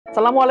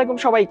আসসালামু আলাইকুম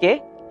সবাইকে।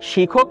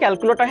 শিখো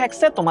ক্যালকুলেটর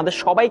হ্যাক্সে তোমাদের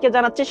সবাইকে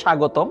জানাচ্ছি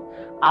স্বাগতম।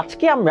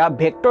 আজকে আমরা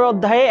ভেক্টর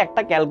অধ্যায়ে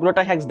একটা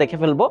ক্যালকুলেটর হ্যাক্স দেখে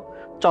ফেলবো।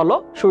 চলো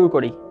শুরু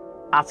করি।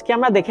 আজকে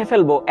আমরা দেখে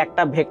ফেলবো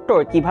একটা ভেক্টর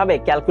কিভাবে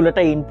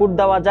ক্যালকুলেটর ইনপুট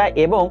দেওয়া যায়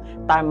এবং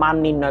তার মান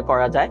নির্ণয়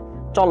করা যায়।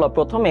 চলো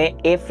প্রথমে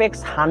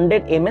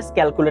fx100ms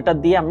ক্যালকুলেটর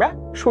দিয়ে আমরা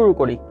শুরু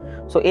করি।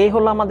 সো এই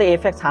হলো আমাদের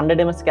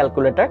fx100ms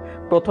ক্যালকুলেটর।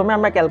 প্রথমে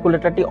আমরা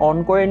ক্যালকুলেটরটি অন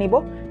করে নিব।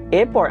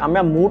 এরপর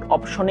আমরা মুড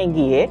অপশনে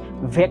গিয়ে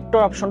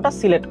ভেক্টর অপশনটা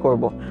সিলেক্ট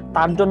করব।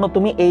 তার জন্য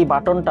তুমি এই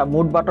বাটনটা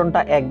মুড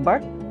বাটনটা একবার,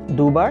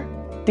 দুবার,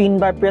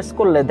 তিনবার প্রেস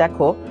করলে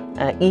দেখো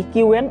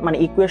ইকিউএন মানে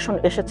ইকুয়েশন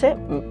এসেছে,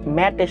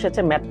 ম্যাট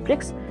এসেছে,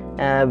 ম্যাট্রিক্স,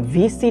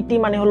 ভিসিটি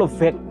মানে হলো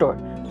ভেক্টর।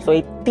 সো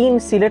এই তিন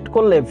সিলেক্ট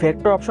করলে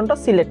ভেক্টর অপশনটা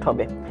সিলেক্ট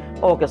হবে।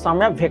 ওকে, সো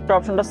আমরা ভেক্টর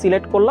অপশনটা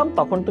সিলেক্ট করলাম।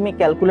 তখন তুমি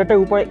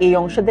ক্যালকুলেটরের উপরে এই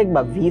অংশে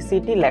দেখবা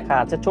ভিসিটি লেখা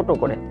আছে ছোট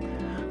করে।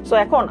 সো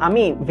এখন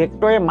আমি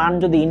ভেক্টরের মান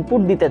যদি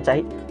ইনপুট দিতে চাই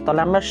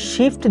তাহলে আমরা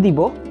শিফট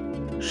দিব,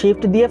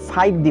 শিফট দিয়ে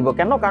 5 দিব।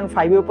 কেন? কারণ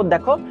 5 এর উপর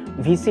দেখো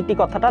ভিসিটি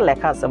কথাটা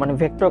লেখা আছে, মানে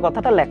ভেক্টর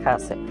কথাটা লেখা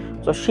আছে।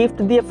 সো শিফট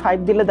দিয়ে 5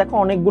 দিলে দেখো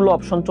অনেকগুলো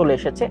অপশন চলে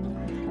এসেছে।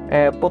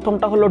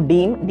 প্রথমটা হলো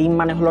ডিম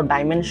মানে হলো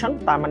ডাইমেনশন,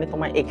 তার মানে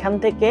তোমার এখান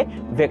থেকে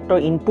ভেক্টর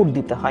ইনপুট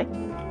দিতে হয়।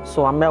 সো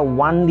আমরা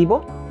 1 দিব।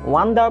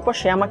 1 দেওয়ার পর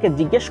সে আমাকে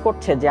জিজ্ঞেস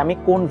করছে যে আমি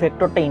কোন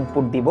ভেক্টরটা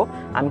ইনপুট দিব।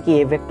 আমি কি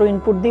এ ভেক্টর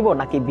ইনপুট দিব,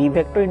 নাকি বি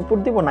ভেক্টর ইনপুট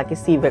দিব, নাকি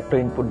সি ভেক্টর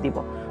ইনপুট দিব।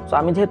 সো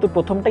আমি যেহেতু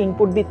প্রথমটা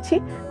ইনপুট দিচ্ছি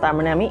তার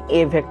মানে আমি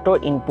এ ভেক্টর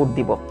ইনপুট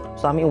দিব।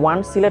 সো আমি 1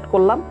 সিলেক্ট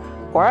করলাম।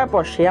 করার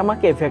পর সে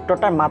আমাকে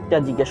ভেক্টরটার মাত্রা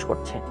জিজ্ঞেস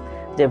করছে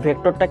যে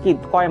ভেক্টরটা কি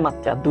কয়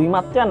মাত্রা, 2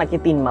 মাত্রা নাকি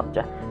 3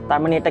 মাত্রা। তার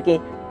মানে এটা কি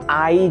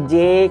আই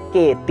জে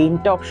কে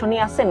তিনটা অপশনই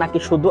আছে নাকি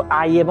শুধু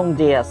আই এবং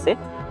জে আছে,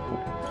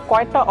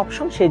 কয়টা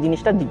অপশন সেই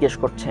জিনিসটা জিজ্ঞেস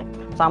করছে।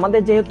 তো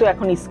আমাদের যেহেতু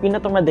এখন স্ক্রিনে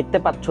তোমরা দেখতে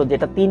পাচ্ছ যে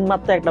এটা 3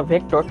 মাত্রা একটা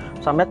ভেক্টর,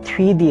 সো আমরা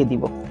 3 দিয়ে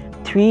দিব।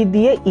 3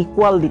 দিয়ে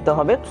ইকুয়াল দিতে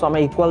হবে। সো আমরা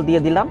ইকুয়াল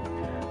দিয়ে দিলাম।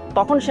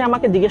 তখন সে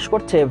আমাকে জিজ্ঞেস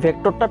করছে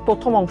ভেক্টরটার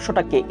প্রথম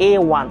অংশটাকে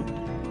a1।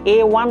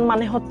 a1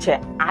 মানে হচ্ছে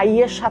আই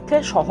এর সাথে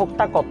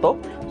সহগটা কত।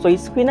 সো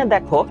স্ক্রিনে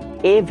দেখো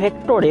এ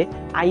ভেক্টরে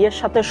আই এর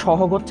সাথে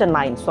সহগ হচ্ছে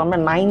 9। সো আমরা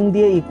 9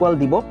 দিয়ে ইকুয়াল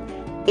দিব।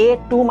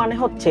 a2 মানে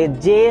হচ্ছে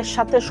জে এর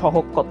সাথে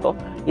সহগ কত।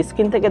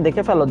 স্ক্রিন থেকে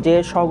দেখে ফেলো জে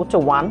এর সহগ হচ্ছে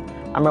 1,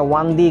 আমরা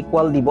 1 দিয়ে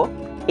ইকুয়াল দিব।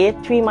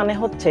 a3 মানে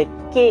হচ্ছে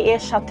কে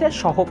এর সাথে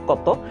সহগ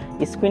কত।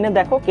 স্ক্রিনে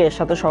দেখো কে এর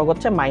সাথে সহগ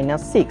হচ্ছে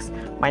 -6,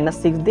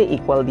 -6 দিয়ে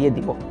ইকুয়াল দিয়ে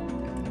দিব।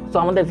 তো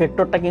আমাদের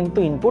ভেক্টরটা কিন্তু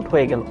ইনপুট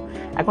হয়ে গেল।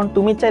 এখন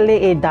তুমি চাইলে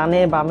এই ডানে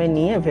বামে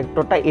নিয়ে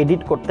ভেক্টরটা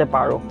এডিট করতে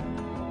পারো।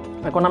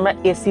 এখন আমরা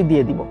এসি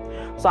দিয়ে দিব।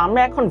 সো আমরা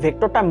এখন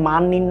ভেক্টরটার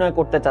মান নির্ণয়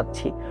করতে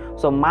চাচ্ছি।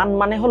 সো মান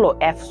মানে হলো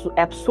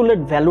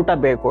অ্যাবসোলিউট ভ্যালুটা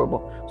বের করব।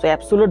 সো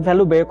অ্যাবসোলিউট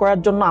ভ্যালু বের করার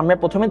জন্য আমরা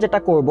প্রথমে যেটা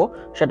করব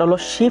সেটা হলো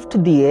শিফট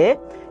দিয়ে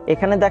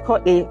এখানে দেখো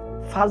এই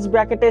ফার্স্ট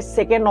ব্র্যাকেটের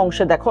সেকেন্ড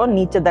অংশে দেখো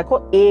নিচে দেখো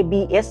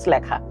এবিএস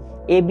লেখা।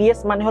 এবিএস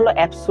মানে হলো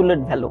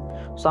অ্যাবসোলিউট ভ্যালু।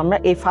 সো আমরা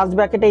এই ফার্স্ট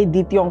ব্র্যাকেটে এই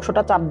দ্বিতীয়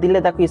অংশটা চাপ দিলে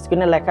দেখো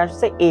স্ক্রিনে লেখা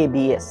আসছে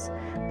এবিএস,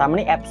 তার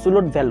মানে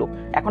অ্যাবসোলিউট ভ্যালু।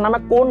 এখন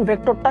আমরা কোন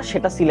ভেক্টরটা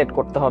সেটা সিলেক্ট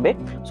করতে হবে।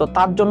 সো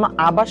তার জন্য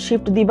আবার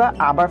শিফট দিবা,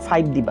 আবার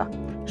 5 দিবা।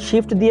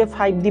 শিফট দিয়ে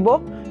 5 দিব।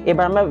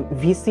 এবার আমরা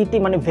ভিসিটি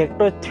মানে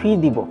ভেক্টর 3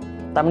 দিব,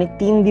 তার মানে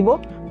 3 দিব।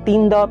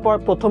 3 দেওয়ার পর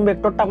প্রথম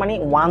ভেক্টরটা মানে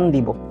 1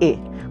 দিব, এ।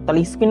 তাহলে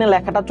স্ক্রিনে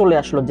লেখাটা চলে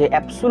আসলো যে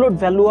অ্যাবসোলিউট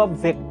ভ্যালু অফ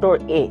ভেক্টর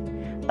এ,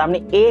 তার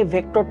মানে এ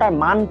ভেক্টরটার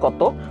মান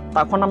কত।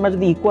 তখন আমরা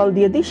যদি ইকুয়াল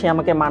দিয়ে দিই সে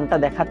আমাকে মানটা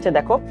দেখাচ্ছে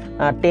দেখো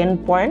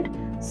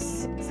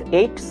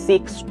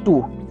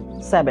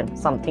 10.8627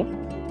 সামথিং।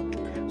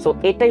 সো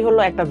এটাই হলো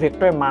একটা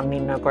ভেক্টরের মান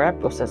নির্ণয় করার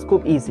প্রসেস,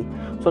 খুব ইজি।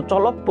 সো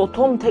চলো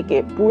প্রথম থেকে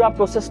পুরো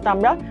প্রসেসটা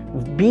আমরা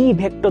বি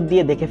ভেক্টর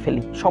দিয়ে দেখে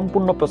ফেলি,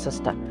 সম্পূর্ণ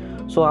প্রসেসটা।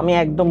 সো আমি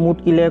একদম মুড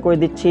ক্লিয়ার করে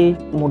দিচ্ছি।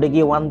 মুডে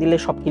গিয়ে 1 দিলে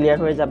সব ক্লিয়ার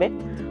হয়ে যাবে।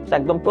 সো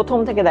একদম প্রথম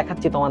থেকে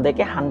দেখাচ্ছি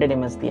তোমাদেরকে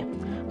 100ms দিয়ে।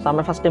 সো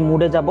আমরা ফার্স্টে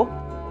মুডে যাব,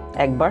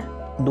 একবার,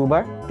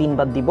 দুবার,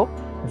 তিনবার দিব।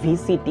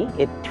 ভিসিটি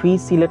এ 3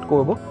 সিলেক্ট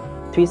করব।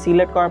 3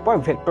 সিলেক্ট করার পর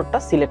ভেক্টরটা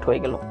সিলেক্ট হয়ে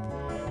গেল।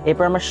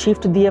 এরপর আমরা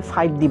শিফট দিয়ে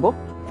 5 দিব।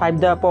 5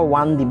 দেওয়ার পর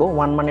 1 দিব,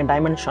 1 মানে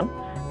ডাইমেনশন।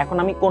 এখন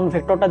আমি কোন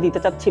ভেক্টরটা দিতে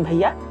চাচ্ছি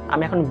ভাইয়া?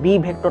 আমি এখন বি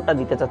ভেক্টরটা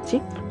দিতে চাচ্ছি।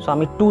 সো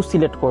আমি 2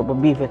 সিলেক্ট করব,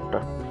 বি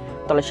ভেক্টর।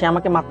 তাহলে সে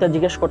আমাকে মাত্রা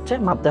জিজ্ঞেস করছে,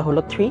 মাত্রা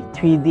হলো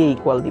 3 দিয়ে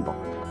ইকুয়াল দিব।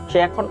 সে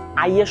এখন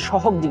আই এর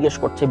সহগ জিজ্ঞেস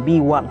করছে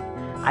b1,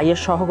 আই এর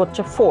সহগ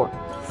হচ্ছে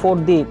 4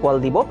 দিয়ে ইকুয়াল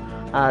দিব।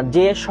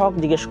 জে এর সহগ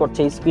জিজ্ঞেস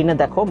করছে, স্ক্রিনে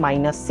দেখো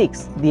 -6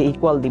 দিয়ে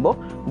ইকুয়াল দিব।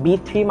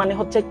 b3 মানে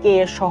হচ্ছে কে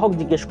এর সহগ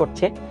জিজ্ঞেস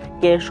করছে,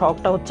 কে এর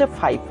সহগটা হচ্ছে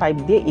 5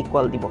 দিয়ে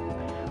ইকুয়াল দিব।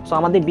 সো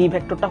আমাদের বি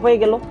ভেক্টরটা হয়ে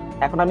গেল।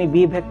 এখন আমি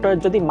বি ভেক্টরের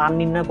যদি মান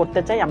নির্ণয় করতে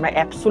চাই আমরা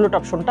অ্যাবসোলিউট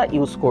অপশনটা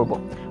ইউজ করব।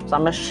 সো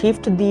আমরা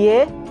শিফট দিয়ে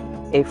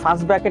এই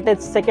ফার্স্ট ব্র্যাকেটের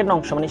সেকেন্ড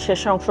অংশ মানে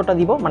শেষ অংশটা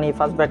দিব, মানে এই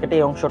ফার্স্ট ব্র্যাকেটের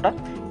এই অংশটা,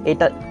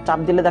 এটা চাপ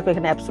দিলে দেখো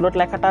এখানে অ্যাবসোলিউট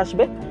লেখাটা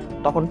আসবে।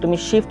 তখন তুমি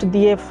শিফট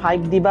দিয়ে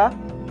 5 দিবা,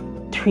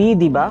 3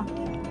 দিবা।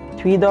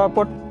 3 দেওয়ার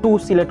পর 2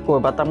 সিলেক্ট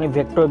করবা, তার মানে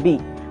ভেক্টর বি।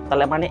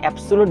 তাহলে মানে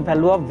absolute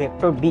value of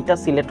vector beta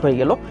select হয়ে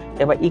গেল।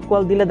 এবার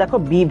ইকুয়াল দিলে দেখো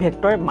বি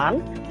ভেক্টরের মান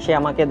সে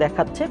আমাকে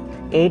দেখাচ্ছে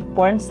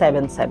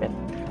 8.77।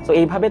 সো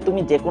এইভাবে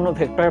তুমি যে কোনো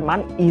ভেক্টরের মান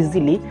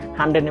ইজিলি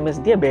 100ms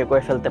দিয়ে বের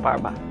করে ফেলতে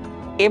পারবা।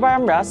 এবার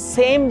আমরা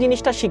সেম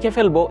জিনিসটা শিখে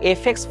ফেলবো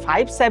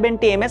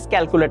FX570MS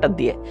ক্যালকুলেটর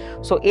দিয়ে।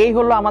 সো এই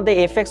হলো আমাদের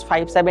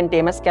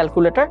FX570MS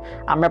ক্যালকুলেটর।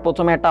 আমরা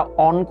প্রথমে এটা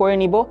অন করে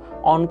নিব।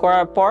 অন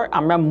করার পর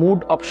আমরা মুড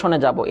অপশনে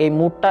যাব। এই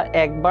মুডটা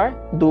একবার,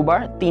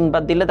 দুবার,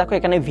 তিনবার দিলে দেখো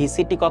এখানে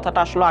ভিসিটি কথাটা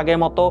আসলো আগের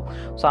মতো।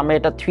 সো আমরা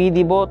এটা 3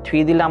 দিব।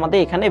 3 দিলে আমাদের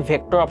এখানে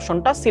ভেক্টর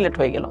অপশনটা সিলেক্ট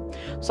হয়ে গেল।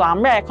 সো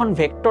আমরা এখন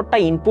ভেক্টরটা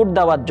ইনপুট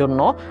দেওয়ার জন্য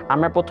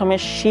আমরা প্রথমে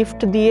শিফট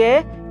দিয়ে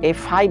এই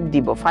 5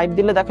 দিব। 5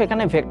 দিলে দেখো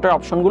এখানে ভেক্টর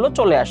অপশনগুলো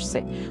চলে আসছে।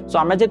 সো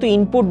আমরা যেহেতু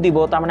ইনপুট দিব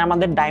তার মানে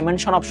আমাদের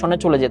ডাইমেনশন অপশনে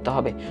চলে যেতে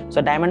হবে। সো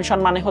ডাইমেনশন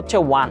মানে হচ্ছে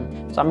 1।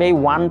 সো আমরা এই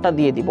 1টা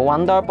দিয়ে দিব।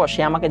 1 দেওয়ার পর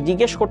সে আমাকে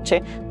জিজ্ঞেস করছে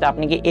যে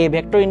আপনি কি এ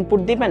ভেক্টর ইনপুট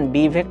দিবেন,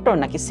 বি ভেক্টর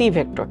নাকি সি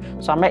ভেক্টর।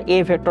 সো আমরা এ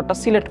ভেক্টরটা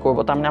সিলেক্ট করব।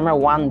 তার মানে আমরা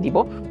 1 দিব।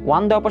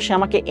 1 দেওয়ার পর সে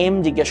আমাকে এম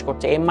জিজ্ঞেস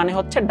করছে। এম মানে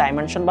হচ্ছে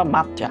ডাইমেনশন বা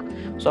মাত্রা।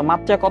 সো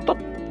মাত্রা কত?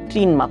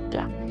 3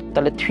 মাত্রা।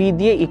 তাহলে 3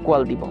 দিয়ে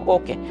ইকুয়াল দিব।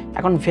 ওকে,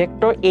 এখন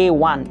ভেক্টর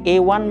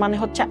A1 মানে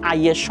হচ্ছে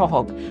আই এর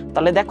সহগ।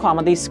 তাহলে দেখো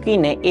আমাদের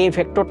স্ক্রিনে এ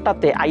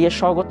ভেক্টরটাতে আই এর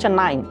সহগ হচ্ছে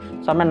 9।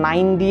 সো আমরা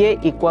 9 দিয়ে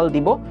ইকুয়াল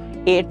দিব।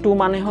 A2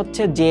 মানে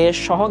হচ্ছে জে এর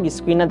সহগ।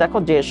 স্ক্রিনে দেখো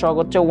জে এর সহগ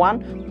হচ্ছে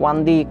 1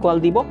 দিয়ে ইকুয়াল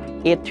দিব।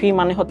 A3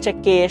 মানে হচ্ছে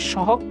কে এর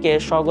সহগ। কে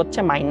এর সহগ হচ্ছে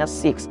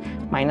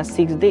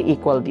 -6 দিয়ে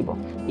ইকুয়াল দিব।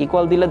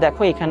 ইকুয়াল দিলে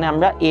দেখো এখানে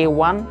আমরা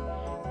A1,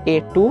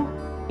 A2,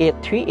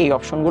 A3 এই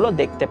অপশনগুলো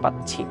দেখতে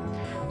পাচ্ছি।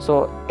 সো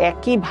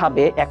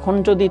একইভাবে এখন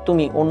যদি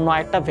তুমি অন্য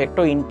একটা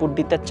ভেক্টর ইনপুট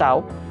দিতে চাও,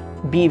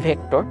 বি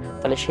ভেক্টর,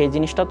 তাহলে সেই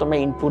জিনিসটা তোমরা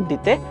ইনপুট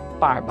দিতে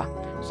পারবা।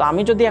 সো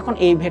আমি যদি এখন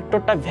এই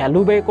ভেক্টরটা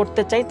ভ্যালু বের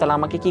করতে চাই তাহলে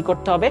আমাকে কি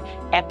করতে হবে?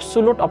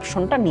 অ্যাবসোলুট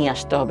অপশনটা নিয়ে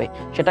আসতে হবে।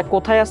 সেটা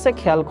কোথায় আছে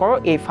খেয়াল করো,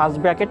 এই ফার্স্ট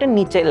ব্র্যাকেটের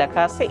নিচে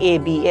লেখা আছে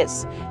ABS।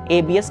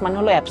 ABS মানে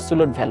হলো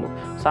অ্যাবসোলুট ভ্যালু।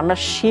 সো আমরা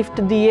শিফট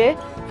দিয়ে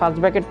ফার্স্ট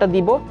ব্র্যাকেটটা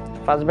দিব।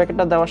 ফার্স্ট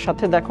ব্র্যাকেটটা দেওয়ার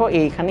সাথে দেখো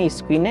এইখানে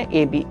স্ক্রিনে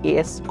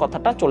ABS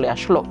কথাটা চলে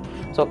আসলো।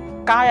 সো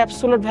কার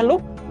অ্যাবসোলুট ভ্যালু?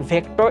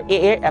 ভেক্টর এ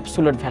এর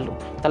অ্যাবসোলুট ভ্যালু।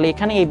 তাহলে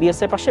এখানে ABS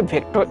এর পাশে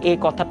ভেক্টর এ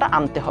কথাটা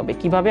আনতে হবে।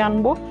 কিভাবে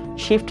আনবো?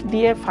 শিফট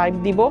দিয়ে 5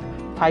 দিব।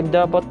 5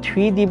 দেওয়ার পর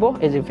 3 দিব।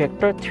 এই যে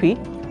ভেক্টর 3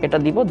 এটা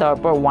দিব। দেওয়ার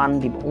পর 1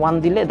 দিব। 1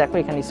 দিলে দেখো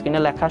এখানে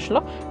স্ক্রিনে লেখা আসলো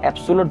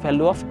অ্যাবসোলুট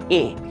ভ্যালু অফ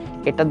এ।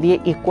 এটা দিয়ে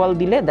ইকুয়াল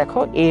দিলে দেখো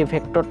এ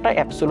ভেক্টরটা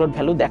অ্যাবসোলুট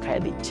ভ্যালু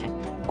দেখায় দিচ্ছে।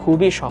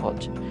 খুবই সহজ।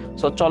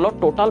 সো চলো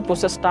টোটাল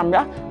প্রসেসটা আমরা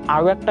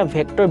আরও একটা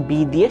ভেক্টর বি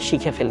দিয়ে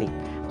শিখে ফেলি।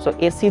 সো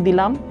এসি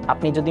দিলাম।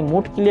 আপনি যদি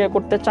মুড ক্লিয়ার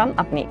করতে চান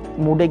আপনি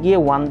মুডে গিয়ে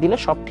 1 দিলে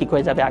সব ঠিক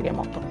হয়ে যাবে আগের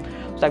মতো।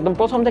 সো একদম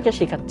প্রথম থেকে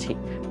শেখাচ্ছি।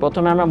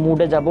 প্রথমে আমরা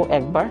মুডে যাব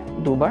একবার,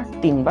 দুবার,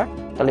 তিনবার।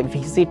 তাহলে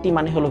ভিসিটি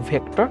মানে হলো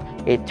ভেক্টর,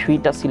 এই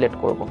 3টা সিলেক্ট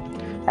করব।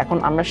 এখন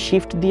আমরা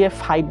শিফট দিয়ে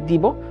 5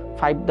 দিব।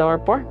 5 দেওয়ার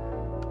পর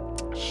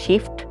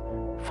শিফট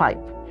 5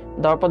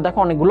 দেওয়ার পর দেখো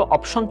অনেকগুলো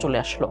অপশন চলে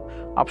আসলো।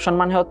 অপশন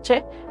মানে হচ্ছে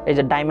এই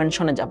যে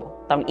ডাইমেনশনে যাব,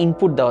 তার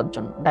ইনপুট দেওয়ার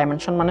জন্য।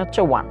 ডাইমেনশন মানে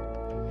হচ্ছে 1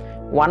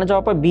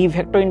 যাওয়ার পর বি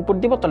ভেক্টর ইনপুট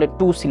দিব। তাহলে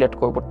 2 সিলেক্ট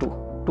করব।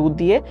 2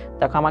 দিয়ে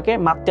দেখো আমাকে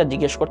মাত্রা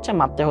জিজ্ঞেস করছে।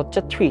 মাত্রা হচ্ছে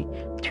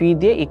 3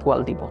 দিয়ে ইকুয়াল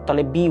দিব।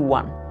 তাহলে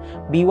B1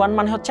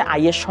 মানে হচ্ছে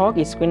আই এর সহগ।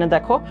 স্ক্রিনে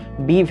দেখো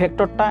বি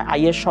ভেক্টরটা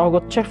আই এর সহগ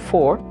হচ্ছে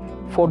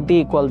 4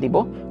 দিয়ে ইকুয়াল দিব।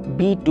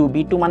 B2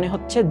 মানে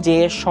হচ্ছে জে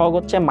এর সহগ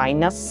হচ্ছে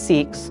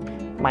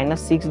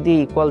 -6 দিয়ে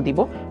ইকুয়াল দিব।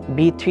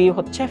 B3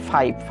 হচ্ছে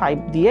 5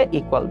 দিয়ে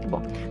ইকুয়াল দিব।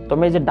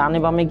 তোমরা এই যে ডানে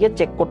বামে গিয়ে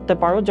চেক করতে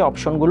পারো যে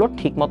অপশনগুলো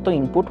ঠিকমতো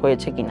ইনপুট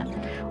হয়েছে কিনা।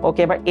 ওকে,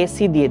 এবার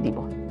এসি দিয়ে দিব।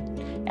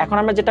 এখন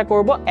আমরা যেটা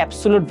করব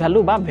অ্যাবসোলুট ভ্যালু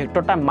বা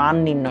ভেক্টরটার মান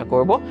নির্ণয়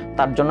করব।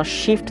 তার জন্য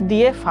শিফট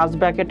দিয়ে ফার্স্ট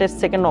ব্র্যাকেটের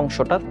সেকেন্ড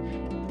অংশটা,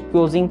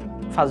 ক্লোজিং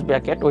ফার্স্ট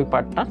ব্র্যাকেট ওই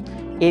পার্টটা,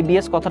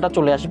 ABS কথাটা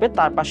চলে আসবে।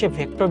 তার পাশে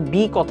ভেক্টর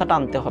বি কথাটা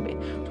আনতে হবে।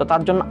 তো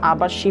তার জন্য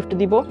আবার শিফট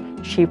দিব।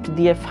 শিফট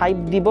দিয়ে 5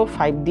 দিব।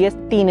 5 দিয়ে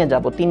 3-এ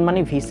যাব। 3 মানে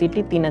ভিসিটি।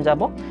 3-এ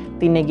যাব।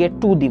 3-এ গিয়ে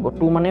 2 দিব।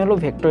 2 মানে হলো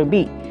ভেক্টর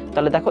বি।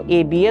 তাহলে দেখো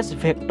ABS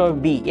ভেক্টর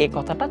বি এই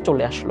কথাটা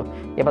চলে আসলো।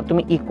 এবার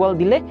তুমি ইকুয়াল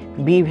দিলে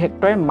বি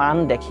ভেক্টরের মান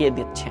দেখিয়ে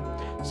দিচ্ছে।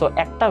 সো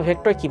একটা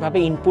ভেক্টর কিভাবে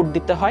ইনপুট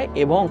দিতে হয়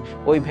এবং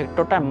ওই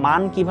ভেক্টরটার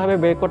মান কিভাবে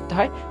বের করতে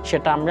হয়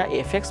সেটা আমরা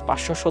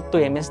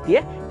FX570MS দিয়ে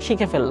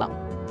শিখে ফেললাম।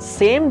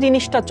 সেম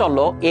জিনিসটা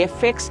চলো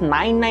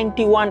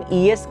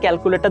FX991ES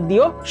ক্যালকুলেটর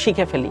দিয়েও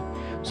শিখে ফেলি।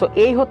 সো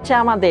এই হচ্ছে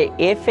আমাদের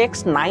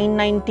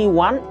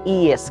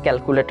FX991ES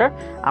ক্যালকুলেটর।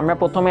 আমরা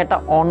প্রথমে এটা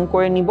অন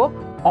করে নিব।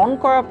 অন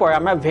করার পর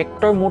আমরা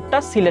ভেক্টর মুডটা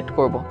সিলেক্ট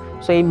করব।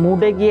 সো এই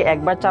মুডে গিয়ে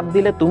একবার চাপ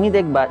দিলে তুমি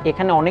দেখবা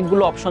এখানে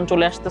অনেকগুলো অপশন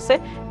চলে আসতেছে।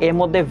 এর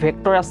মধ্যে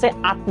ভেক্টর আছে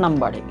 8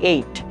 নম্বরে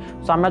 8।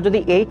 সো আমরা যদি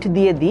 8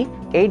 দিয়ে দিই,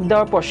 8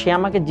 দেওয়ার পর সে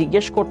আমাকে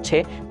জিজ্ঞেস করছে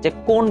যে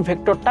কোন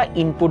ভেক্টরটা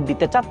ইনপুট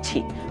দিতে চাচ্ছি।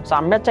 সো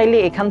আমরা চাইলে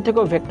এখান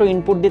থেকেও ভেক্টর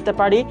ইনপুট দিতে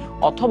পারি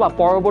অথবা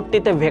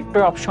পরবর্তীতে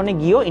ভেক্টর অপশনে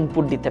গিয়েও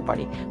ইনপুট দিতে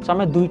পারি। সো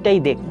আমরা দুইটাই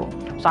দেখব।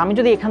 সো আমি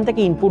যদি এখান থেকে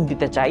ইনপুট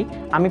দিতে চাই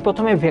আমি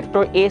প্রথমে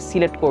ভেক্টর এ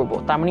সিলেক্ট করব,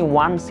 তার মানে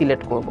 1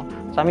 সিলেক্ট করব।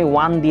 সো আমি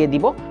 1 দিয়ে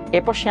দিব।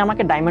 এরপর সে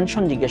আমাকে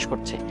ডাইমেনশন জিজ্ঞেস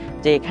করছে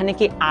যে এখানে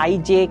কি আই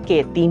জে কে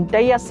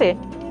 3টাই আছে।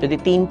 যদি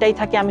 3টাই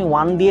থাকে আমি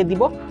 1 দিয়ে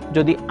দিব।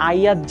 যদি আই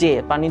আর জে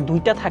মানে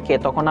 2টা থাকে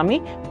তখন আমি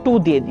 2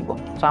 দিয়ে দিব।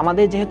 সো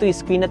আমাদের যেহেতু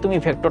স্ক্রিনে তুমি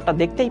ভেক্টরটা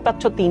দেখতেই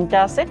পাচ্ছ 3টা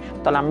আছে,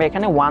 তাহলে আমরা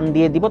এখানে 1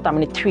 দিয়ে দিব, তার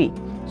মানে 3।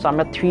 সো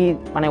আমরা 3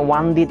 মানে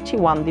 1 দিচ্ছি।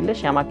 1 দিলে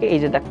সে আমাকে এই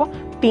যে দেখো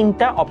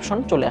 3টা অপশন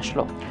চলে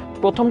আসলো।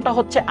 প্রথমটা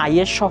হচ্ছে আই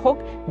এর সহগ,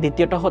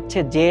 দ্বিতীয়টা হচ্ছে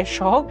জে এর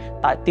সহগ,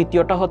 তার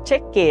তৃতীয়টা হচ্ছে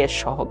কে এর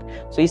সহগ।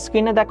 সো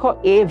স্ক্রিনে দেখো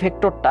এ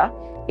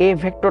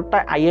ভেক্টরটা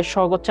আই এর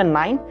সহগ হচ্ছে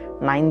 9,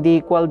 9 দিয়ে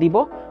ইকুয়াল দিব,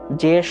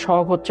 জে এর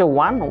সহগ হচ্ছে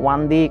 1,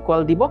 1 দিয়ে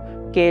ইকুয়াল দিব,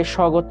 কে এর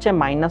সহগ হচ্ছে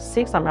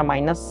 -6, আমরা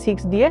 -6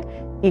 দিয়ে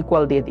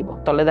ইকুয়াল দিয়ে দিব।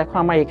 তাহলে দেখো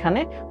আমার এখানে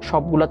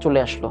সবগুলা চলে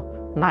আসলো,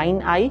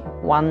 9i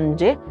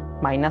 1j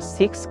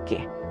 -6k।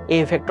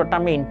 এই ভেক্টরটা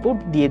আমি ইনপুট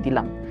দিয়ে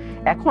দিলাম।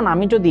 এখন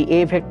আমি যদি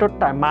এই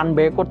ভেক্টরটার মান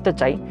বের করতে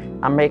চাই,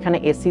 আমরা এখানে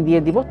এসি দিয়ে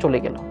দিব, চলে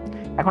গেল।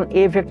 এখন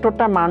এই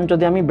ভেক্টরটার মান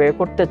যদি আমি বের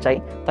করতে চাই,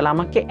 তাহলে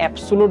আমাকে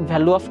absolute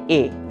value of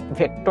A,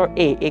 vector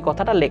এ, এই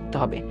কথাটা লিখতে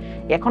হবে।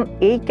 এখন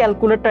এই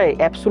ক্যালকুলেটরে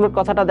অ্যাবসোলুট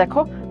কথাটা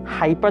দেখো,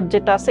 হাইপার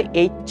যেটা আছে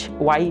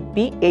HYP,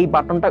 এই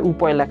বাটনটা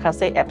উপরে লেখা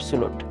আছে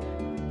অ্যাবসোলুট,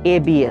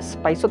 ABS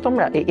পাইছো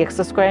তোমরা, এই এক্স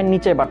স্কয়ারের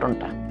নিচে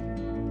বাটনটা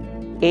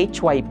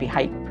HYP,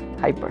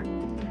 হাইপার।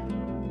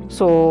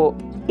 সো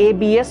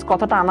ABS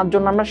কথাটা আনার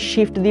জন্য আমরা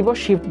শিফট দিব,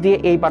 শিফট দিয়ে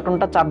এই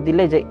বাটনটা চাপ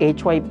দিলে, যে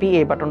HYP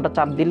এই বাটনটা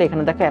চাপ দিলে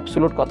এখানে দেখো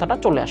অ্যাবসোলুট কথাটা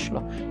চলে আসলো।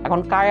 এখন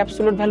কার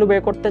অ্যাবসোলুট ভ্যালু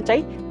বের করতে চাই?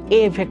 এ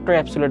ভেক্টর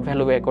অ্যাবসোলুট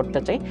ভ্যালু বের করতে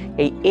চাই।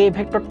 এই এ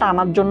ভেক্টরটা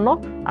আনার জন্য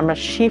আমরা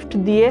শিফট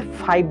দিয়ে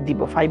 5 দিব,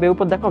 5 এর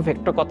উপর দেখো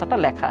ভেক্টর কথাটা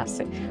লেখা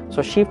আছে। সো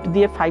শিফট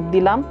দিয়ে 5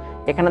 দিলাম,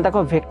 এখানে দেখো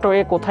ভেক্টর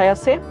এ কোথায়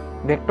আছে?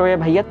 ভেক্টর এ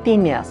ভাইয়া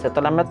 3 এ আছে,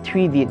 তাহলে আমরা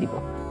 3 দিয়ে দিব।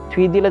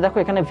 3 দিলে দেখো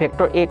এখানে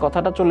ভেক্টর এ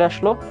কথাটা চলে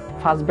আসলো,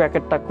 ফার্স্ট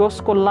ব্র্যাকেটটা ক্লোজ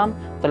করলাম,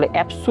 তাহলে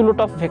অ্যাবসোলুট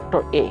অফ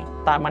ভেক্টর এ,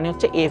 তার মানে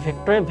হচ্ছে এ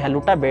ভেক্টরের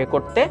ভ্যালুটা বের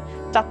করতে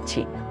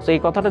চাচ্ছি। সো এই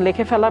কথাটা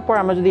লিখে ফেলার পর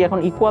আমরা যদি এখন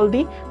ইকুয়াল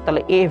দিই,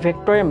 তাহলে এ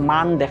ভেক্টরের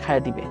মান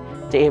দেখায় দিবে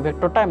যে এ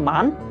ভেক্টরটার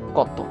মান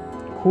কত।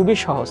 খুবই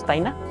সহজ, তাই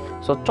না?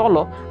 সো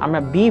চলো আমরা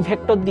বি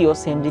ভেক্টর দিয়েও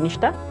সেম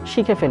জিনিসটা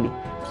শিখে ফেলি।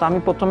 সো আমি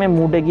প্রথমে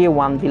মুডে গিয়ে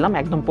 1 দিলাম,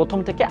 একদম প্রথম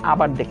থেকে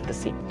আবার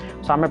দেখতেছি।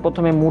 সো আমরা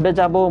প্রথমে মুডে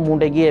যাব,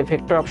 মুডে গিয়ে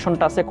ভেক্টর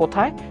অপশনটা আছে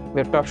কোথায়?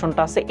 ভেক্টর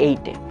অপশনটা আছে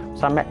 8 এ।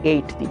 সো আমরা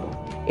 8 দিব।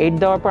 8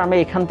 দেওয়ার পর আমরা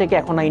এখান থেকে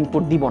এখন আর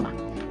ইনপুট দিব না।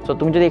 সো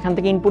তুমি যদি এখান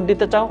থেকে ইনপুট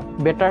দিতে চাও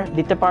বেটার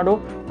দিতে পারো,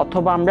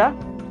 অথবা আমরা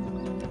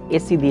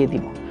এসি দিয়ে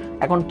দিব।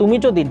 এখন তুমি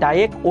যদি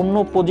ডাইরেক্ট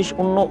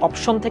অন্য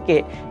অপশন থেকে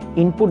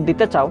ইনপুট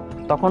দিতে চাও,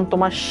 তখন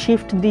তোমার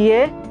শিফট দিয়ে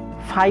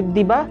 5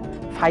 দিবা,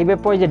 5 এর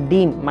পরে যে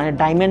ডিম মানে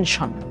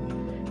ডাইমেনশন,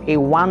 এই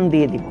 1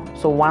 দিয়ে দিব।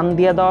 সো 1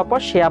 দিয়ে দেওয়ার পর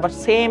সে আবার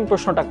সেম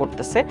প্রশ্নটা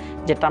করতেছে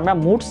যেটা আমরা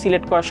মুড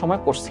সিলেক্ট করার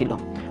সময় করছিল।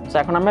 সো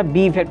এখন আমরা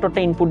বি ভেক্টরটা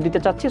ইনপুট দিতে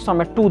চাচ্ছি, সো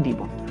আমরা 2 দিব।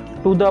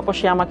 2 দেওয়ার পর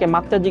সে আমাকে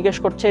মাত্রা জিজ্ঞেস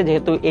করছে,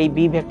 যেহেতু এই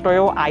বি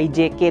ভেক্টরেও আই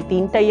জে কে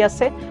তিনটাই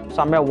আছে, সো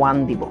আমরা 1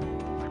 দিব।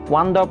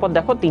 1 দেওয়ার পর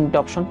দেখো তিনটে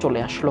অপশন চলে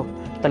আসলো।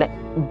 তাহলে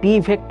বি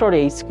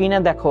ভেক্টরে স্ক্রিনে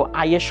দেখো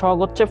আই এর সহগ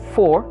হচ্ছে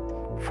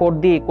 4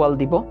 দিয়ে ইকুয়াল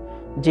দিব,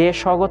 জে এর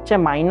সহগ হচ্ছে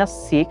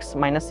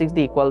 -6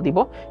 দিয়ে ইকুয়াল দিব,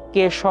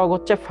 কে এর সহগ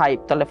হচ্ছে 5,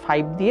 তাহলে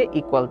 5 দিয়ে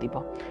ইকুয়াল দিব।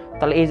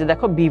 তাহলে এই যে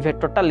দেখো বি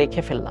ভেক্টরটা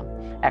লিখে ফেললাম।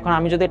 এখন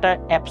আমি যদি এটা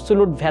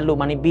অ্যাবসোলুট ভ্যালু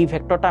মানে বি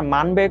ভেক্টরটার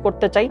মান বের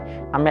করতে চাই,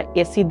 আমরা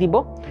এসি দিব।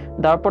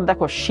 দেওয়ার পর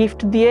দেখো শিফট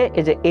দিয়ে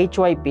এই যে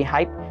HYP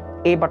হাইপ,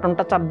 এই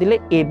বাটনটা চাপ দিলে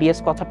ABS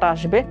কথাটা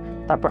আসবে।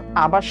 তারপর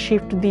আবার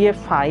শিফট দিয়ে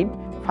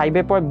 5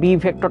 এর পর বি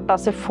ভেক্টরটা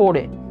আছে 4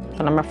 এ,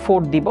 তাহলে আমরা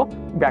 4 দিব,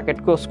 ব্র্যাকেট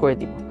ক্লোজ করে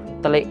দিব।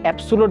 তাহলে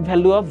absolute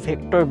value of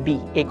vector B,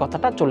 এই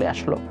কথাটা চলে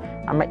আসলো।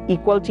 আমরা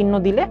ইকুয়াল চিহ্ন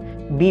দিলে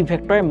বি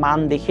ভেক্টরের মান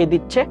দেখিয়ে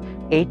দিচ্ছে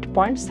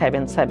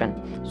 8.77।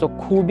 সো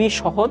খুবই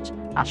সহজ,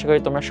 আশা করি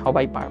তোমরা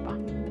সবাই পারবা।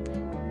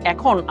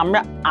 এখন আমরা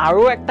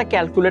আরো একটা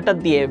ক্যালকুলেটর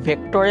দিয়ে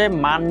ভেক্টরের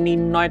মান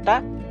নির্ণয়টা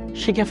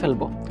শিখে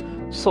ফেলবো।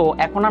 সো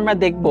এখন আমরা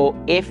দেখব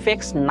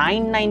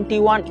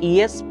FX991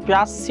 ES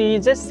প্লাস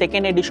সিরিজের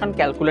সেকেন্ড এডিশন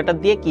ক্যালকুলেটর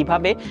দিয়ে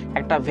কিভাবে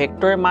একটা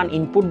ভেক্টরের মান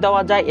ইনপুট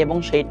দেওয়া যায় এবং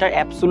সেইটার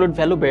অ্যাবসোলুট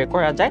ভ্যালু বের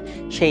করা যায়,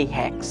 সেই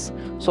হ্যাক্স।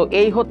 সো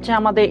এই হচ্ছে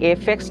আমাদের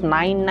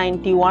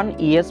FX991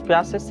 ES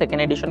প্লাসের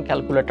সেকেন্ড এডিশন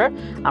ক্যালকুলেটর।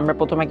 আমরা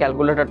প্রথমে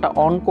ক্যালকুলেটরটা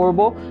অন করব।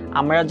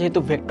 আমরা যেহেতু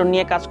ভেক্টর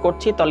নিয়ে কাজ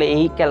করছি, তাহলে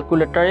এই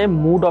ক্যালকুলেটরে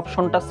মুড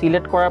অপশনটা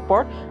সিলেক্ট করার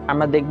পর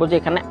আমরা দেখব যে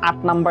এখানে 8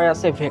 নাম্বার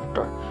আছে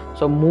ভেক্টর।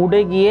 সো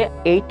মুডে গিয়ে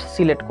 8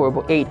 সিলেক্ট করব,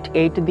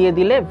 8 দিয়ে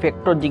দিলে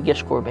ভেক্টর জিজ্ঞেস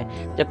করবে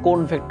যে কোন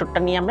ভেক্টরটা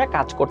নিয়ে আমরা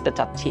কাজ করতে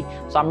চাচ্ছি।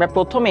 সো আমরা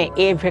প্রথমে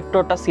এ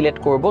ভেক্টরটা সিলেক্ট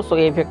করব। সো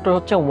এ ভেক্টর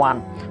হচ্ছে 1,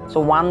 সো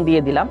 1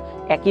 দিয়ে দিলাম।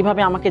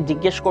 একইভাবে আমাকে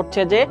জিজ্ঞেস করছে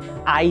যে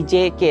আই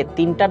জে কে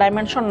 3টা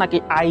ডাইমেনশন নাকি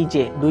আই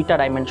জে 2টা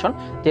ডাইমেনশন।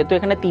 যেহেতু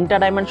এখানে 3টা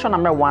ডাইমেনশন,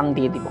 আমরা 1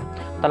 দিয়ে দিব।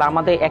 তাহলে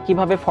আমাদের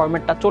একইভাবে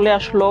ফরম্যাটটা চলে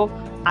আসলো।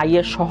 আই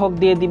এর সহগ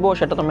দিয়ে দিব,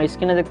 সেটা তোমরা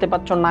স্ক্রিনে দেখতে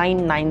পাচ্ছ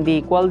 9 দিয়ে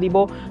ইকুয়াল দিব,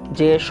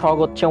 জে এর সহগ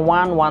হচ্ছে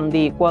 1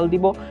 দিয়ে ইকুয়াল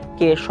দিব,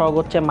 কে এর সহগ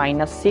হচ্ছে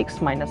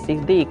 -6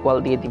 দিয়ে ইকুয়াল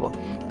দিয়ে দিব।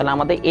 তাহলে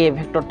আমাদের এ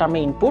ভেক্টরটা আমি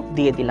ইনপুট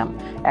দিয়ে দিলাম।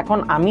 এখন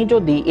আমি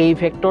যদি এই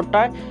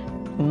ভেক্টরটার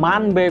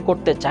মান বের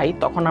করতে চাই,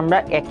 তখন আমরা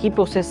একই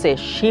প্রসেসে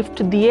শিফট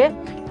দিয়ে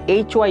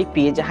HYP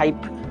যে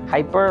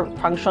হাইপার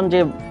ফাংশন যে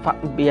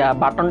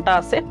বাটনটা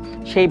আছে,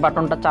 সেই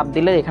বাটনটা চাপ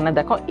দিলে এখানে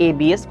দেখো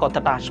ABS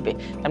কথাটা আসবে,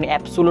 মানে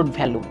অ্যাবসোলুট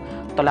ভ্যালু।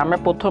 তাহলে আমরা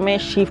প্রথমে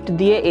শিফট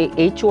দিয়ে এই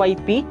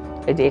HYP,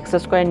 এই যে এক্স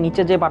স্কয়ার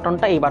নিচে যে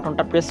বাটনটা, এই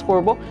বাটনটা প্রেস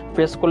করব।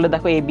 প্রেস করলে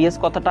দেখো ABS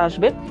কথাটা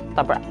আসবে।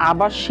 তারপর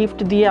আবার শিফট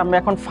দিয়ে আমরা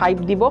এখন 5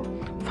 দিব।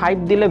 5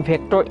 দিলে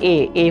ভেক্টর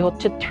এ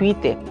হচ্ছে 3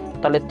 তে,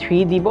 তাহলে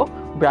 3 দিব,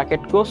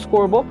 ব্র্যাকেট ক্লোজ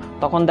করব।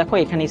 তখন দেখো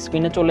এখানে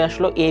স্ক্রিনে চলে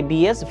আসলো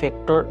ABS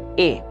ভেক্টর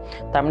এ।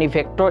 তার মানে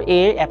ভেক্টর এ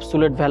এর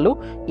অ্যাবসোলুট ভ্যালু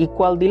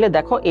ইকুয়াল দিলে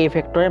দেখো এ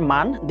ভেক্টরের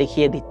মান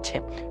দেখিয়ে দিচ্ছে।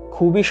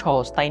 খুবই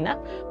সহজ তাই না?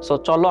 সো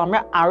চলো আমরা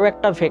আরো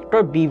একটা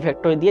ভেক্টর বি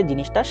ভেক্টর দিয়ে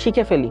জিনিসটা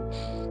শিখে ফেলি।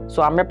 সো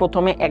আমরা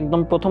প্রথমে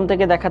একদম প্রথম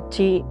থেকে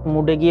দেখাচ্ছি,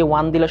 মুডে গিয়ে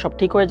 1 দিলে সব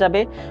ঠিক হয়ে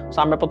যাবে। সো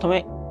আমরা প্রথমে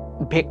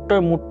ভেক্টর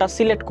মুডটা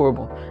সিলেক্ট করব।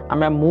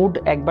 আমরা মুড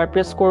একবার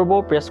প্রেস করব,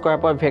 প্রেস করার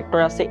পর ভেক্টর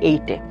আছে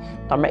 8-এ,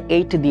 তো আমরা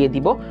 8 দিয়ে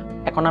দিব।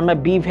 এখন আমরা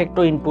বি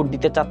ভেক্টর ইনপুট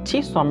দিতে চাচ্ছি,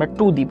 সো আমরা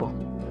 2 দিব।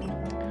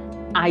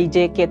 আই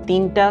জে কে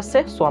 3টা আছে,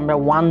 সো আমরা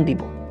 1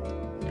 দিব।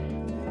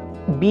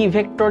 বি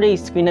ভেক্টরে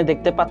স্ক্রিনে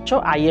দেখতে পাচ্ছ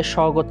আই এর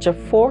সহগ হচ্ছে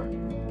 4,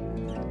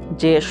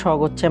 জে এর সহগ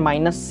হচ্ছে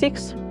 -6,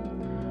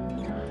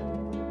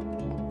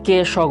 কে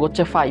এর সহগ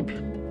হচ্ছে 5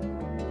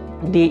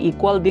 দিয়ে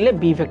ইকুয়াল দিলে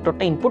বি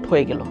ভেক্টরটা ইনপুট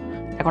হয়ে গেল।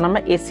 এখন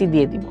আমরা এসি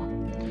দিয়ে দিব।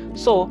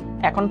 সো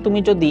এখন তুমি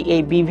যদি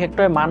এই বি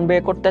ভেক্টরের মান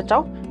বের করতে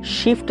চাও,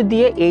 শিফট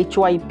দিয়ে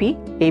HYP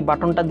এই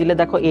বাটনটা দিলে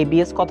দেখো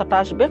ABS কথাটা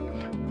আসবে।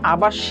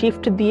 আবার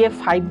শিফট দিয়ে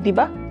 5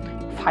 দিবা,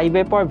 5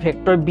 এর পর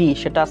ভেক্টর বি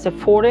সেটা আছে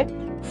 4-এ,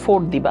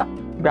 4 দিবা,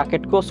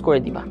 ব্র্যাকেট ক্লোজ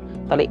করে দিবা।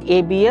 তাহলে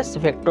ABS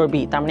ভেক্টর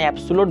বি, তার মানে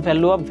absolute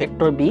value of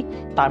vector B,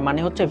 তার মানে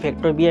হচ্ছে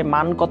ভেক্টর বি এর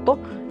মান কত,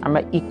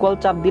 আমরা ইকুয়াল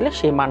চাপ দিলে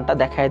সেই মানটা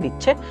দেখায়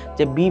দিচ্ছে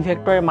যে বি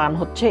ভেক্টরের মান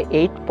হচ্ছে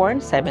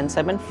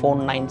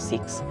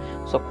 8.77496।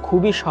 সো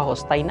খুবই সহজ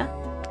তাই না?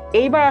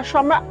 এইবার আসো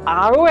আমরা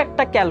আরো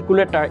একটা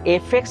ক্যালকুলেটর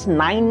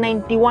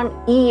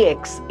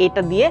FX991EX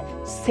এটা দিয়ে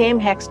সেম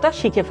হ্যাক্সটা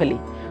শিখে ফেলি।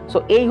 সো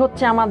এই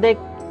হচ্ছে আমাদের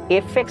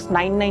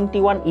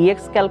FX991EX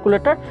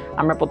ক্যালকুলেটর।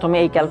 আমরা প্রথমে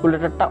এই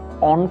ক্যালকুলেটরটা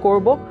অন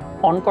করব।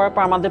 অন করার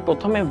পর আমাদের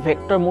প্রথমে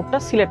ভেক্টর মোডটা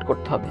সিলেক্ট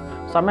করতে হবে।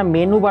 সো আমরা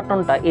মেনু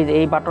বাটনটা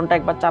এই বাটনটা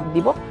একবার চাপ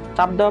দিব।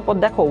 চাপ দেওয়ার পর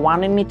দেখো 1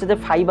 এর নিচে যে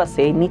 5 আছে,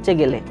 এই নিচে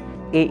গেলে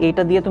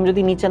এইটা দিয়ে তুমি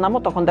যদি নিচে নামো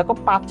তখন দেখো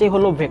 5-এ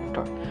হলো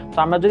ভেক্টর। তো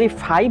আমরা যদি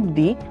 5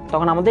 দিই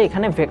তখন আমাদের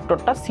এখানে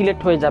ভেক্টরটা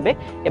সিলেক্ট হয়ে যাবে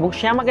এবং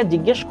সে আমাকে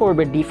জিজ্ঞেস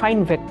করবে ডিফাইন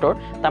ভেক্টর,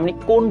 তার মানে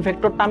কোন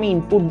ভেক্টরটা আমি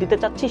ইনপুট দিতে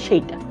চাচ্ছি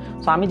সেইটা।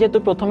 সো আমি যেহেতু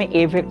প্রথমে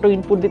এ ভেক্টর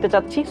ইনপুট দিতে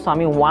চাচ্ছি, সো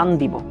আমি 1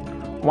 দিব।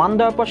 1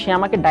 দেওয়ার পর সে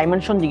আমাকে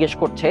ডাইমেনশন জিজ্ঞেস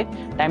করছে।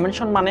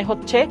 ডাইমেনশন মানে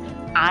হচ্ছে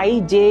আই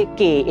জে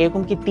কে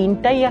এরকম কি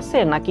 3টাই আছে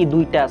নাকি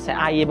 2টা আছে,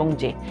 আই এবং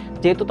জে।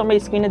 যেহেতু তোমরা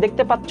স্ক্রিনে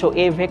দেখতে পাচ্ছ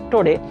এ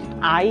ভেক্টরে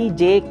আই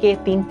জে কে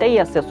 3টাই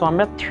আছে, সো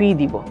আমরা 3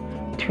 দিব।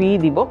 3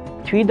 দিব।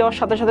 3 দেওয়ার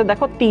সাথে সাথে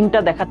দেখো 3টা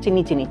দেখাচ্ছে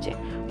নিচে নিচে।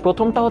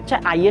 প্রথমটা হচ্ছে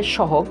আই এর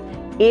সহগ,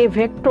 এ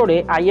ভেক্টরে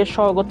আই এর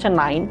সহগ হচ্ছে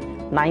 9,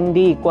 9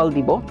 দিয়ে ইকুয়াল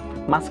দিব।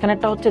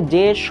 মাঝখানেরটা হচ্ছে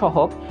জে এর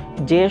সহগ,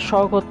 জে এর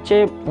সহগ হচ্ছে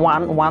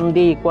 1, 1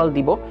 দিয়ে ইকুয়াল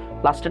দিব।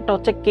 লাস্টেরটা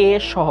হচ্ছে কে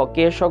এর সহগ,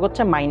 কে এর সহগ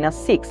হচ্ছে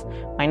 -6,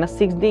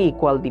 -6 দিয়ে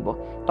ইকুয়াল দিব।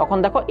 তখন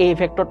দেখো এই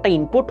ভেক্টরটা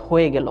ইনপুট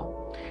হয়ে গেল।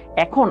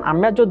 এখন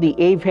আমরা যদি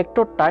এই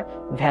ভেক্টরটার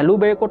ভ্যালু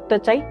বের করতে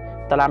চাই,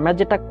 তাহলে আমরা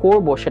যেটা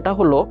করব সেটা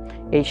হলো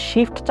এই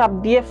শিফট চাপ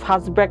দিয়ে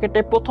ফার্স্ট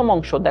ব্র্যাকেটের প্রথম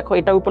অংশ দেখো,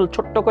 এটার উপর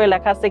ছোট্ট করে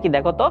লেখা আছে কি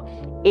দেখো তো,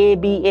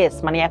 ABS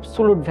মানে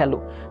অ্যাবসলিউট ভ্যালু।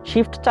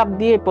 শিফট চাপ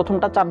দিয়ে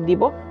প্রথমটা চাপ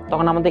দিব,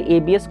 তখন আমাদের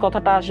ABS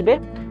কথাটা আসবে।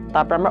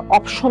 তারপর আমরা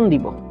অপশন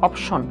দিব,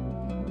 অপশন,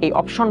 এই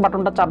অপশন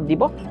বাটনটা চাপ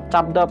দিব।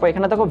 চাপ দেওয়ার পর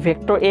এখানে দেখো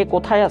ভেক্টর এ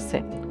কোথায় আছে,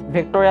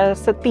 ভেক্টর এ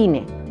আছে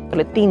 3-এ,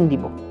 তাহলে 3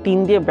 দিব। 3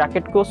 দিয়ে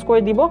ব্র্যাকেট ক্লোজ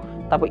করে দিব,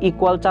 তারপর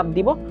ইকুয়াল চাপ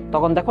দিব।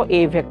 তখন দেখো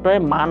এই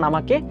ভেক্টরের মান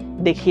আমাকে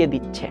দেখিয়ে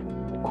দিচ্ছে।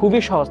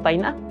 খুবই সহজ তাই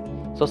না?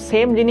 সো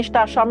সেম জিনিসটা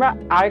আসলে আমরা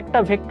আরেকটা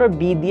ভেক্টর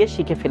বি দিয়ে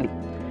শিখে ফেলি।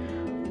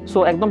 সো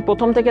একদম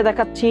প্রথম থেকে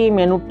দেখাচ্ছি,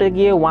 মেনুতে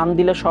গিয়ে 1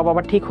 দিলে সব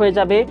আবার ঠিক হয়ে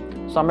যাবে।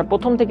 সো আমরা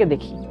প্রথম থেকে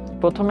দেখি।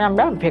 প্রথমে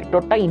আমরা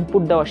ভেক্টরটা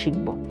ইনপুট দেওয়া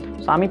শিখব।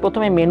 সো আমি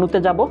প্রথমে মেনুতে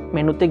যাব,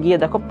 মেনুতে গিয়ে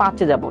দেখো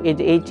 5-এ যাব। এই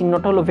যে এই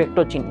চিহ্নটা হলো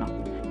ভেক্টর চিহ্ন,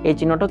 এই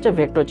চিহ্নটা হচ্ছে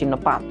ভেক্টর চিহ্ন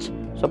 5।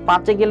 সো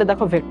 5-এ গেলে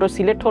দেখো ভেক্টর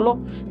সিলেক্ট হলো।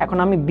 এখন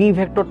আমি বি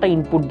ভেক্টরটা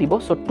ইনপুট দিব,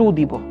 সো 2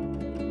 দিব।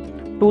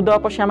 2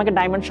 দেওয়ার পর সে আমাকে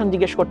ডাইমেনশন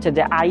জিজ্ঞেস করছে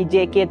যে আই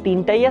জে কে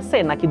 3টাই আছে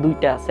নাকি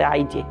 2টা আছে,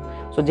 আই জে।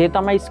 সো যেহেতু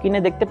আমরা স্ক্রিনে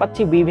দেখতে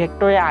পাচ্ছি বি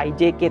ভেক্টরে আই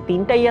জে কে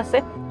 3টাই আছে,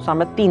 সো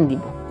আমরা 3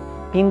 দিব।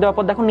 3 দেওয়ার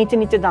পর দেখো নিচে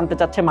নিচে জানতে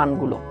চাচ্ছে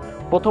মানগুলো।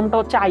 প্রথমটা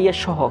হচ্ছে আই এর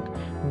সহগ,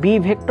 বি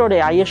ভেক্টরে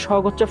আই এর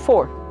সহগ হচ্ছে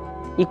 4,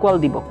 ইকুয়াল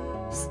দিব।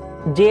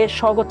 জে এর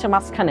সহগ হচ্ছে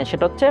মাঝখানে,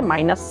 সেটা হচ্ছে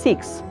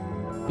 -6,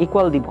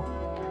 ইকুয়াল দিব।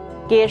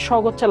 কে এর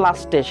সহগ হচ্ছে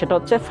লাস্টে, সেটা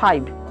হচ্ছে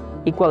 5,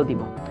 ইকুয়াল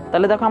দিব।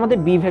 তাহলে দেখো আমাদের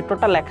বি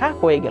ভেক্টরটা লেখা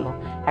হয়ে গেল।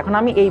 এখন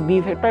আমি এই বি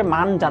ভেক্টরের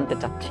মান জানতে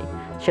চাচ্ছি,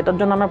 সেটার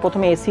জন্য আমরা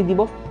প্রথমে এসি দিব,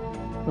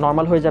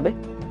 নর্মাল হয়ে যাবে।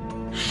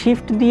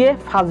 শিফট দিয়ে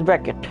ফার্স্ট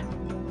ব্র্যাকেট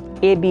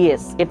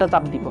ABS এটা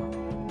চাপ দিব,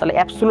 তাহলে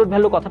অ্যাবসলিউট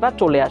ভ্যালু কথাটা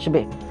চলে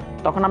আসবে।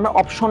 তখন আমরা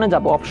অপশনে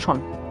যাব, অপশন,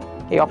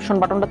 এই অপশন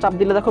বাটনটা চাপ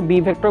দিলে দেখো বি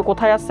ভেক্টর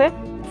কোথায় আছে,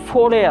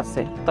 4-এ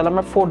আছে, তাহলে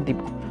আমরা 4 দিব।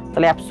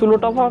 তাহলে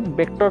absolute of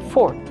vector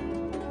 4,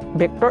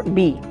 vector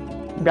B,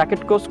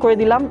 bracket close করে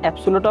দিলাম,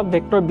 অ্যাবসলিউট অফ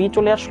ভেক্টর বি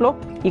চলে আসলো।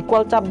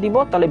 ইকুয়াল চাপ দিব,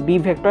 তাহলে বি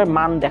ভেক্টরের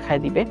মান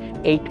দেখায় দিবে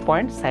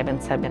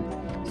 8.77।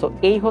 সো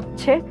এই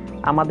হচ্ছে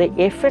আমাদের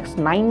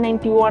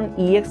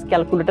FX991EX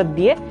ক্যালকুলেটর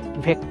দিয়ে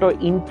ভেক্টর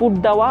ইনপুট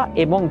দেওয়া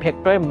এবং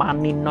ভেক্টরের মান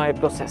নির্ণয়ের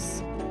প্রসেস।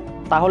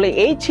 তাহলে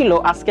এই ছিল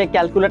আজকে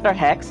ক্যালকুলেটর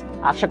হ্যাক্স।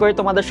 আশা করি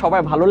তোমাদের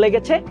সবাই ভালো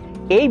লেগেছে।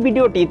 এই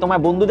ভিডিওটি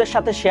তোমার বন্ধুদের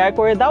সাথে শেয়ার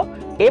করে দাও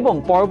এবং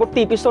পরবর্তী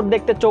এপিসোড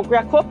দেখতে চোখ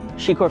রাখো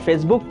শিখো'র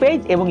ফেসবুক পেজ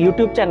এবং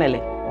ইউটিউব চ্যানেলে।